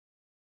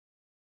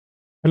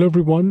Hello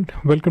everyone,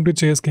 welcome to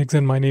JS Gigs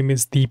and my name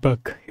is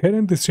Deepak. Here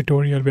in this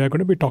tutorial, we are going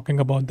to be talking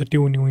about the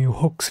two new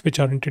hooks which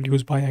are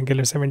introduced by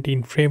Angular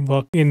 17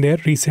 framework in their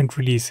recent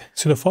release.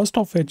 So the first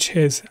of which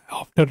is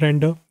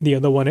AfterRender, the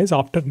other one is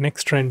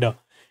AfterNextRender.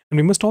 And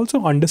we must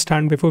also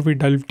understand before we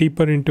delve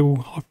deeper into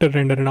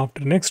AfterRender and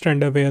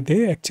AfterNextRender where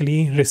they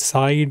actually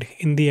reside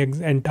in the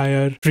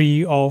entire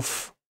tree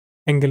of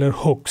Angular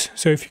hooks.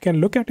 So if you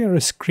can look at your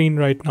screen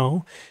right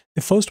now,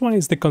 the first one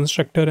is the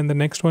constructor and the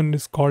next one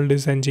is called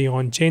is ng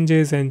on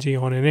changes, ng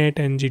on init,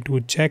 ng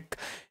to check,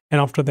 and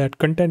after that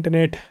content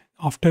init,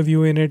 after view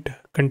init,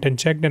 content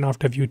checked, and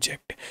after view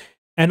checked.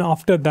 And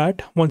after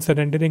that, once the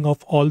rendering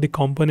of all the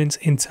components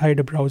inside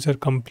a browser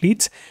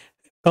completes,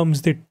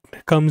 comes the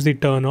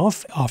turn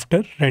of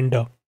after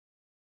render.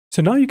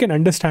 So now you can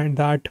understand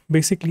that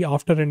basically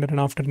after render and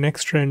after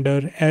next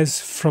render,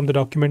 as from the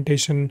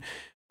documentation,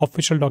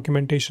 official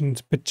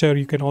documentation's picture,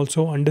 you can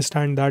also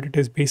understand that it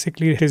is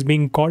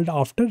being called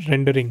after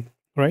rendering,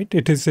 right?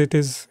 It is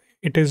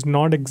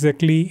not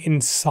exactly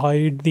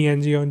inside the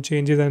ng on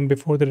changes and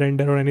before the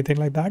render or anything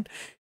like that.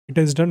 It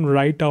is done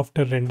right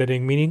after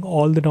rendering, meaning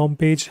all the DOM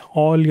page,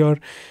 all your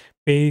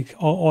page,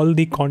 all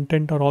the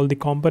content or all the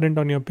component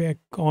on your page,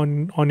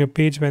 on your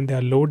page when they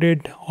are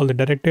loaded, all the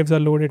directives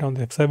are loaded, on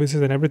the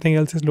services and everything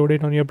else is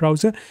loaded on your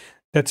browser.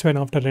 That's when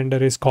after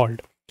render is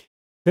called.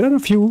 There are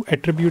a few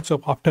attributes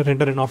of after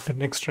render and after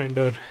next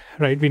render,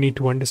 right? We need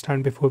to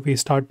understand before we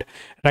start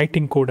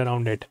writing code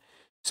around it.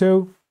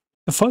 So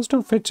the first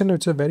of which, and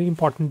it's a very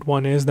important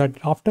one, is that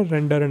after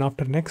render and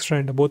after next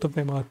render, both of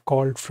them are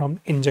called from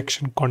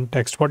injection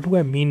context. What do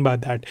I mean by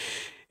that?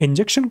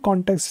 Injection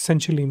context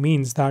essentially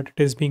means that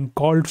it is being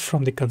called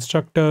from the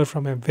constructor,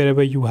 from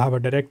wherever you have a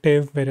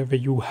directive, wherever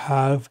you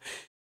have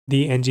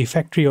the ng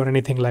factory or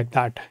anything like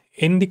that.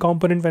 In the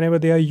component, whenever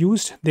they are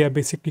used, they are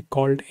basically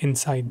called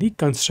inside the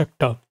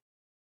constructor.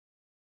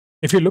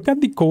 If you look at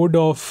the code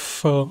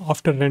of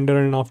after render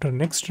and after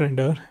next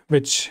render,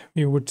 which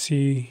you would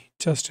see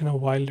just in a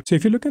while. So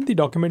if you look at the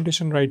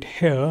documentation right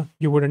here,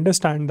 you would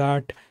understand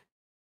that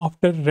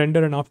after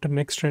render and after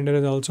next render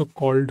is also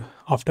called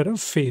after a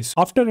phase.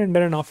 After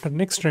render and after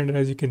next render,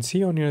 as you can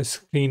see on your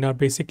screen, are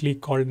basically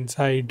called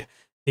inside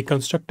the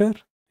constructor,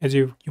 as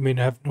you may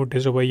have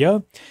noticed over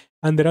here.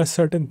 And there are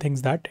certain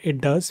things that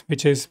it does,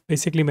 which is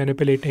basically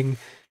manipulating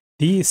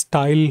the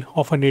style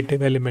of a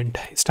native element.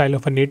 Style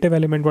of a native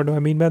element, what do I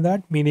mean by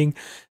that? Meaning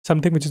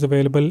something which is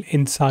available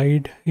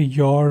inside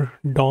your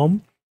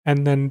DOM.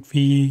 And then we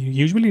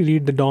usually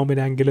read the DOM in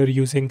Angular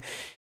using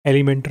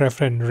element ref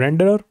and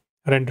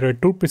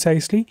renderer 2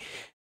 precisely.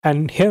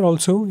 And here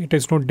also it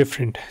is no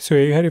different. So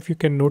here if you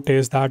can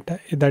notice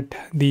that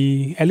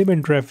the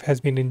element ref has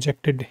been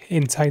injected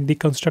inside the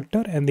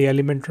constructor, and the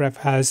element ref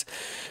has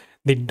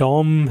the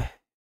DOM,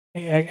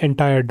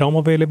 entire DOM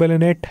available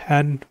in it,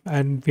 and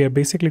we are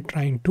basically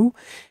trying to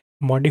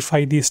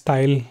modify the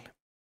style,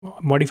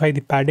 modify the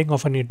padding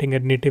of a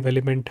native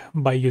element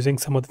by using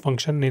some of the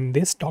function in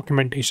this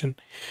documentation.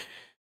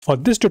 For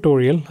this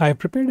tutorial, I have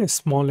prepared a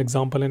small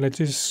example, and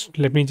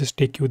let me just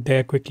take you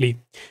there quickly.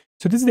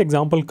 So this is the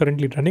example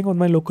currently running on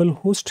my local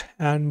host,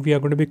 and we are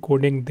going to be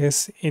coding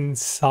this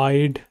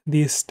inside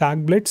the stack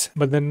blitz.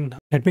 But then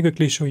let me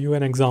quickly show you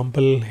an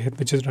example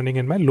which is running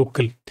in my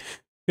local.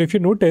 So if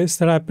you notice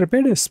that I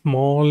prepared a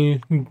small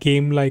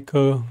game like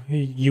a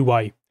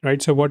UI,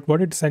 right? So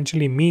what it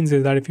essentially means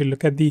is that if you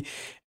look at the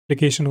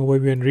application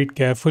overview and read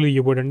carefully,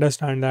 you would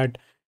understand that,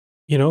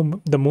 you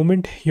know, the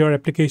moment your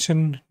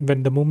application,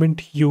 when the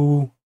moment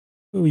you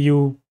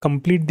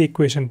complete the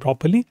equation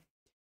properly,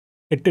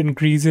 it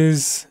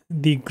increases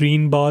the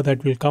green bar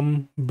that will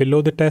come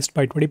below the test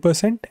by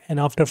 20%. And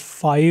after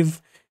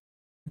 5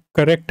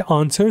 correct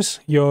answers,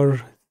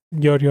 your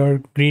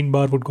green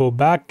bar would go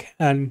back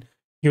and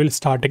you will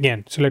start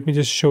again. So let me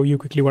just show you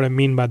quickly what I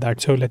mean by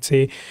that. So let's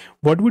say,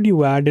 what would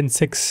you add in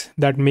 6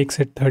 that makes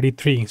it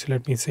 33? So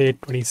let me say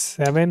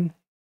 27,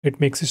 it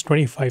makes it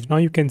 25. Now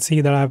you can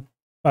see that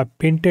I've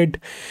painted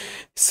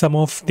some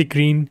of the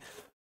green.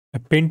 I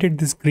painted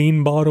this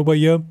green bar over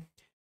here,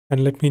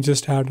 and let me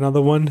just add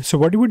another one. So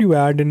what would you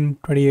add in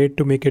 28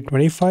 to make it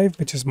 25,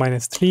 which is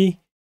 -3?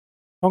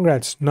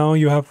 Congrats, now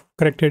you have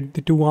corrected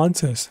the 2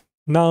 answers.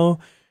 Now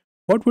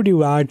what would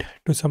you add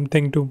to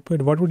something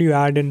what would you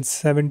add in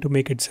 7 to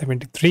make it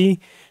 73?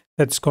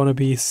 That's gonna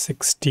be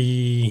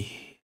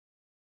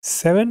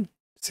 67,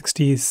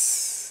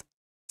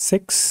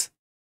 66.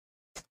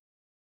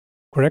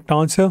 Correct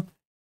answer.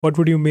 What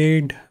would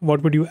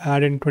you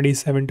add in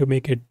 27 to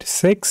make it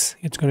 6?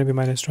 It's going to be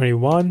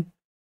 -21.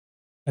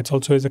 That's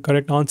also is the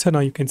correct answer. Now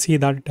you can see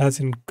that it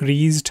has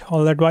increased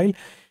all that while.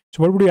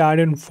 So what would you add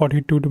in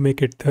 42 to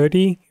make it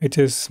 30, which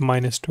is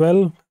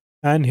 -12?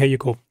 And here you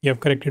go. You have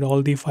corrected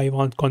all the 5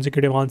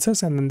 consecutive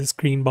answers, and then the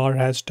screen bar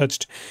has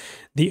touched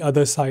the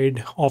other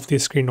side of the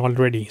screen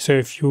already. So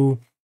if you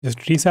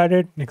just reset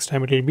it, next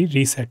time it will be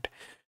reset,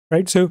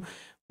 right? So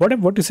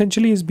what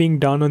essentially is being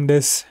done on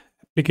this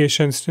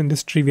applications, in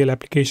this trivial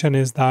application,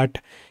 is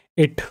that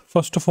it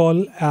first of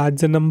all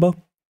adds a number,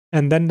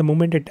 and then the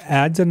moment it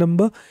adds a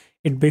number,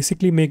 it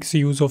basically makes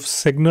use of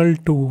signal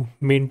to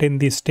maintain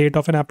the state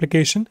of an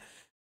application.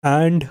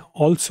 And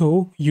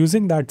also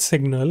using that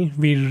signal,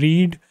 we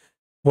read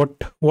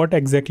what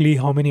exactly,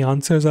 how many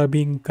answers are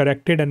being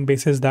corrected, and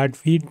basis that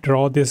we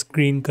draw this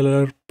green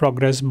color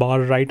progress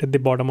bar right at the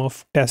bottom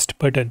of test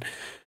button.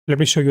 Let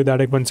me show you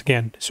that once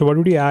again. So what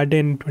would we add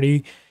in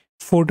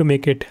 24 to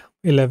make it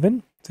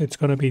 11? So it's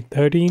going to be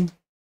 13.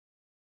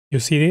 You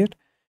see there,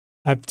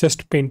 I've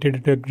just painted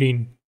it a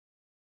green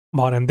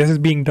bar, and this is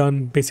being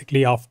done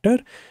basically after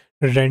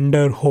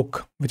render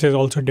hook, which is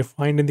also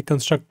defined in the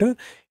constructor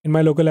in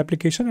my local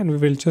application, and we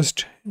will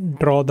just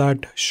draw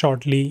that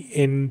shortly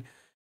in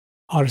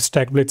our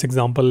stack blitz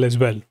example as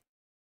well,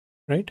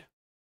 right?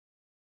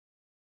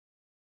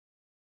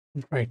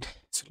 Right.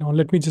 So now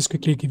let me just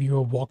quickly give you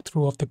a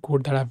walkthrough of the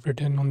code that I've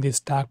written on the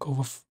stack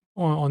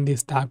on the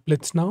stack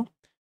blitz now.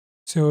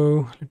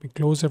 So let me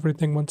close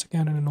everything once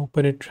again and then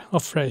open it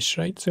afresh,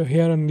 right? So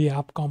here on the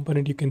app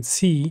component, you can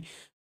see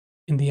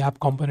in the app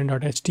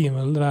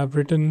component.html that I've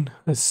written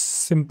a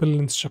simple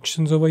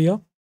instructions over here,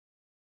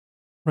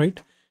 right?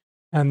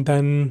 And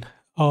then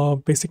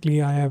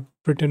basically I have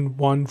written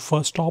one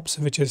first ops,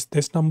 which is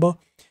this number,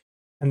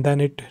 and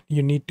then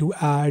you need to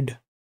add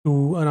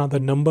to another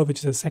number, which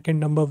is a second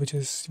number, which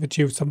is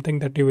something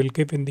that you will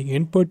give in the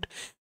input.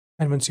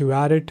 And once you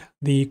add it,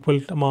 the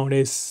equal amount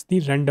is the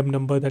random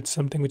number. That's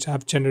something which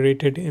I've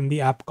generated in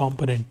the app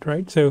component,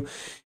 right? So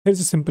here's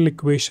a simple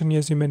equation.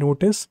 As you may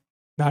notice,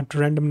 that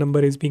random number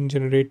is being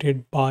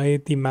generated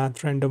by the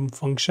math random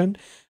function,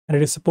 and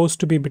it is supposed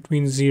to be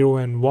between 0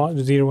 and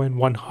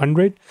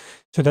 100.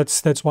 So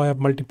that's why I've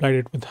multiplied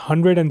it with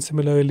 100. And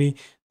similarly,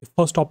 the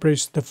first op,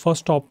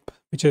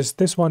 which is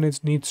this one,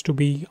 needs to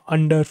be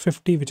under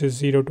 50, which is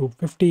 0 to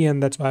 50,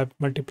 and that's why I've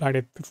multiplied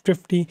it with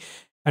 50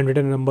 and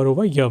written a number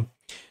over here.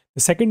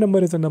 The second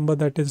number is a number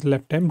that is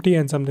left empty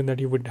and something that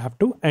you would have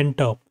to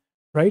enter,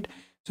 right?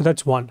 So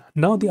that's one.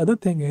 Now the other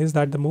thing is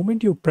that the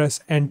moment you press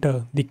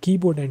enter, the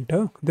keyboard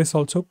enter, this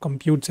also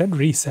computes and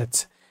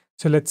resets.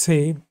 So let's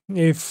say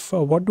if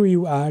what do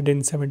you add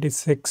in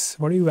 76?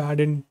 What do you add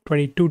in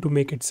 22 to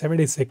make it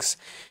 76?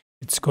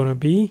 It's gonna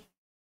be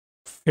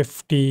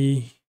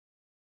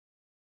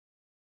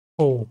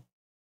 54.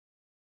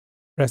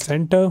 Press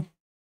enter.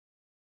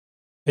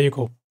 There you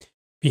go.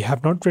 We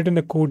have not written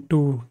a code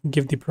to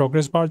give the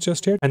progress bar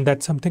just yet, and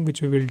that's something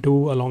which we will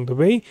do along the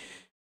way,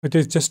 which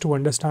is just to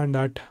understand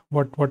that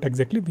what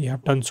exactly we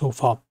have done so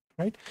far,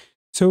 right?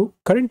 So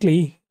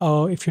currently,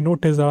 if you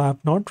notice, I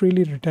have not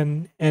really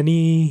written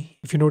any.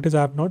 If you notice,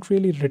 I have not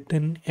really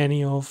written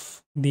any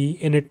of the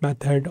init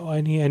method or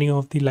any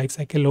of the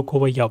lifecycle look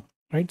over here,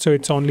 right? So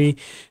it's only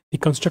the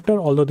constructor,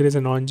 although there is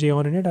an ONG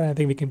on in it, and I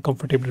think we can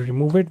comfortably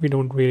remove it. We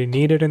don't really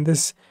need it in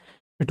this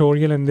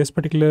tutorial in this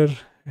particular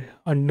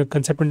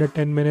concept under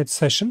 10 minutes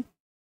session.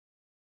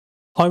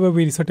 However,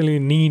 we certainly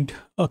need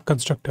a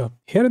constructor.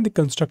 Here in the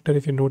constructor,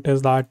 if you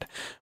notice that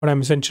what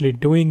I'm essentially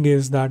doing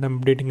is that I'm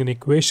updating an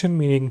equation,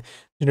 meaning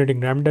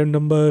generating random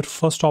number,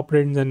 first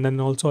operands, and then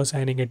also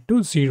assigning it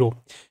to 0.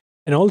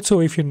 And also,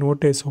 if you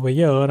notice over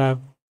here, I've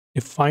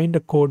defined a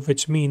code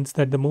which means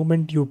that the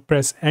moment you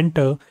press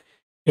enter,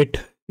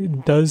 it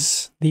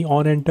does the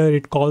on enter,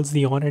 it calls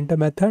the on enter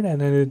method,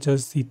 and then it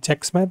does the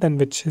checks method, and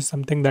which is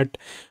something that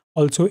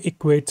also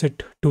equates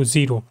it to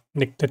 0.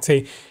 Like let's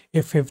say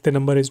if the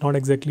number is not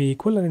exactly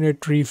equal, and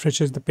it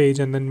refreshes the page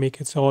and then make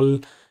it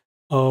all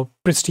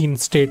pristine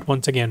state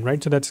once again,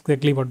 right? So that's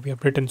exactly what we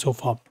have written so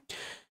far.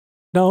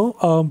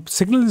 Now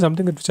signal is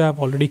something which I have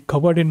already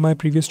covered in my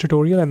previous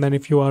tutorial, and then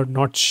if you are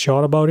not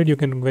sure about it, you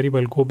can very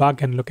well go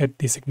back and look at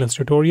the signals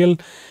tutorial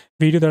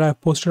video that I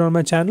have posted on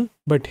my channel.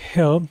 But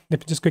here,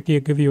 let me just quickly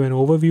give you an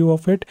overview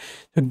of it.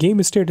 So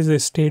game state is a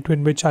state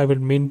in which I will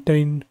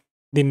maintain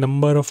the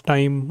number of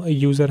time a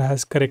user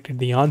has corrected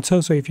the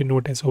answer. So if you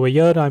notice over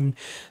here,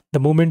 the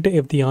moment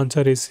if the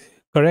answer is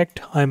correct,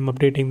 I'm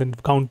updating the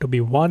count to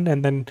be 1,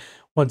 and then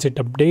once it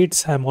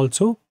updates, I'm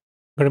also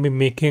going to be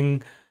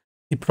making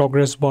the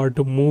progress bar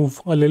to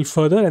move a little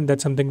further, and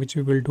that's something which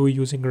we will do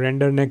using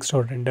render next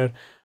or render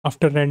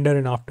after render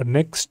and after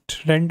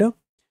next render.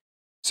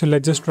 So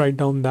let's just write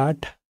down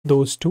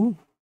those two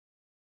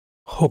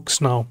hooks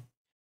now.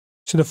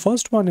 So the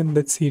first one in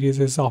that series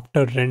is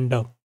after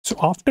render. So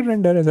after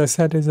render, as I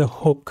said, is a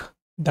hook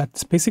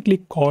that's basically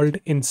called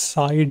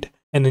inside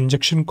an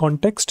injection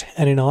context,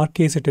 and in our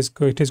case it is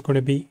going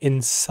to be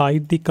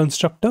inside the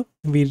constructor.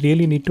 We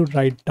really need to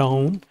write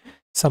down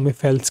some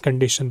if else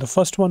condition. The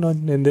first one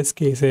in this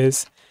case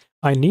is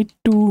I need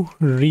to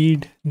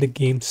read the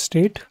game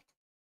state,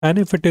 and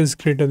if it is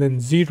greater than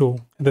 0,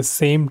 at the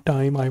same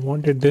time I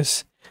wanted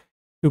this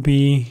to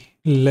be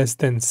less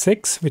than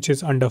 6, which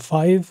is under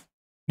 5,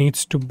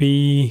 needs to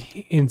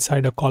be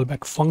inside a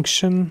callback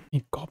function. Let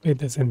me copy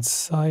this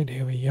inside.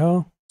 Here we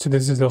are. So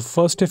this is the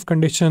first if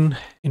condition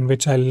in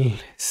which I'll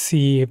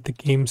see if the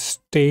game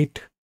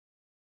state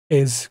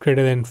is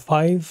greater than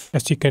 5.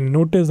 As you can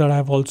notice that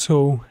I've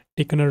also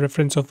taken a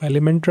reference of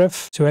element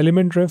ref. So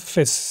element ref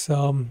is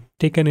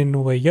taken in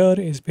over here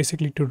is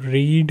basically to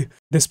read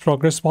this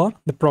progress bar.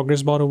 The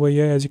progress bar over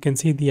here, as you can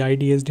see, the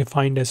ID is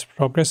defined as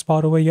progress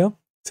bar over here.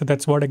 So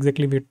that's what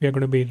exactly we are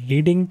going to be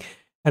reading.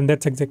 And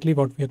that's exactly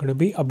what we are going to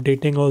be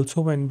updating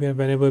also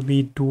whenever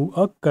we do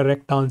a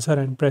correct answer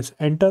and press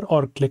enter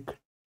or click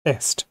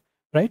test,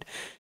 right?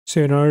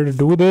 So in order to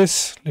do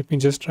this, let me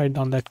just write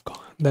down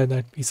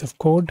that piece of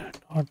code,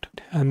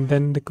 and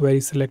then the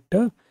query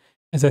selector.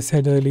 As I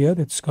said earlier,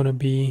 it's going to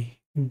be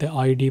the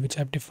ID which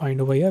I've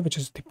defined over here, which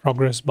is the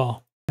progress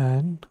bar,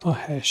 and a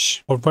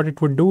hash. But what it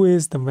would do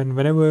is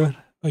whenever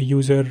a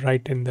user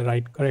write in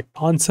the correct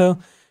answer,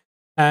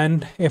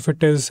 and if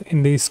it is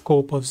in the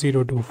scope of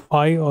 0 to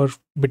 5 or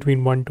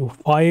between 1 to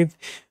 5,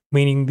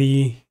 meaning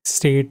the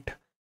state,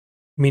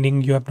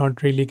 meaning you have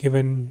not really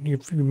given,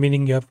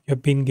 meaning you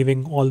have been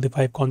giving all the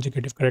 5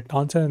 consecutive correct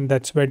answer, and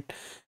that's what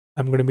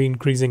I'm going to be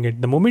increasing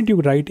it. The moment you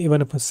write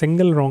even if a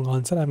single wrong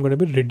answer, I'm going to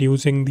be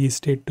reducing the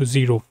state to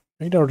 0,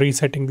 right, or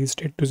resetting the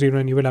state to 0,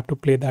 and you will have to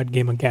play that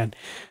game again.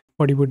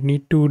 What you would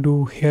need to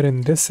do here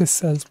in this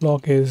else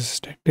block is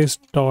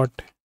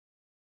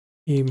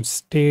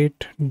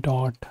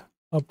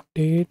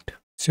status.gameState.update.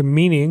 So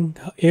meaning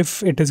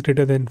if it is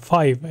greater than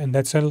 5, and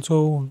that's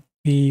also,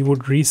 we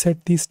would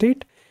reset the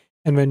state.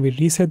 And when we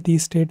reset the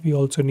state, we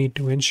also need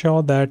to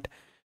ensure that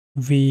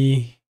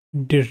we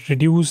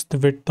reduce the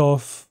width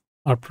of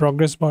our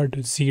progress bar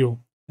to 0.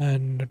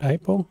 And a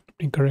typo, let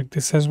me correct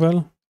this as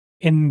well.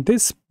 In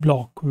this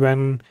block,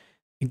 when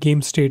the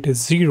game state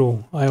is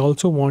 0, I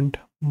also want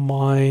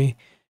my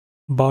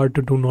bar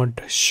to do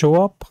not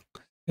show up.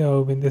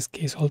 So in this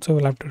case also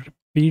we'll have to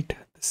repeat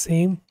the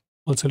same.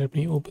 Also, let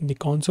me open the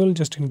console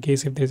just in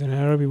case if there's an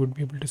error, we would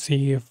be able to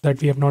see if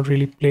that we have not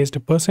really placed a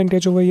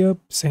percentage over here.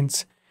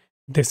 Since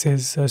this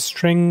is a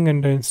string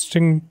and a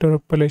string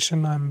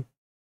interpolation, I'm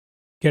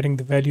getting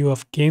the value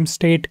of game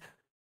state,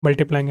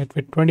 multiplying it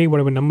with 20.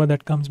 Whatever number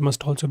that comes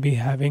must also be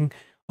having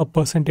a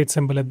percentage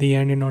symbol at the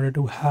end in order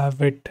to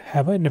have it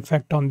have an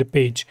effect on the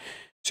page.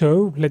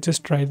 So let's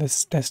just try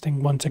this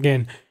testing once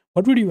again.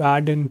 What would you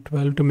add in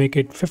 12 to make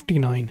it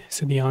 59?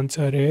 So the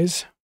answer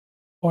is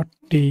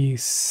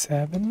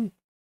 47,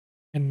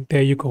 and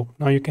there you go.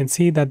 Now you can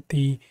see that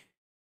the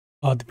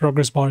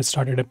progress bar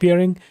started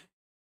appearing.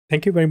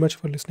 Thank you very much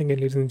for listening,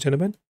 ladies and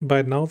gentlemen.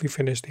 By now we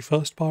finished the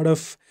first part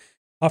of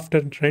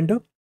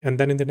AfterRender, and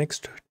then in the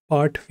next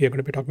part we are going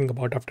to be talking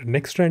about after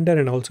next render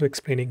and also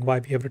explaining why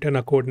we have written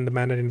our code in the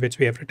manner in which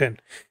we have written.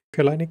 If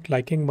you're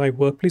liking my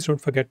work, please don't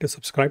forget to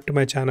subscribe to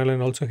my channel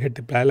and also hit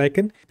the bell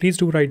icon. Please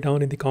do write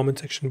down in the comment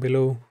section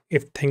below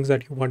if things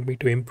that you want me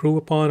to improve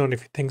upon or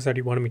if things that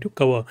you want me to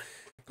cover.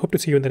 Hope to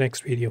see you in the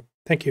next video.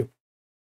 Thank you.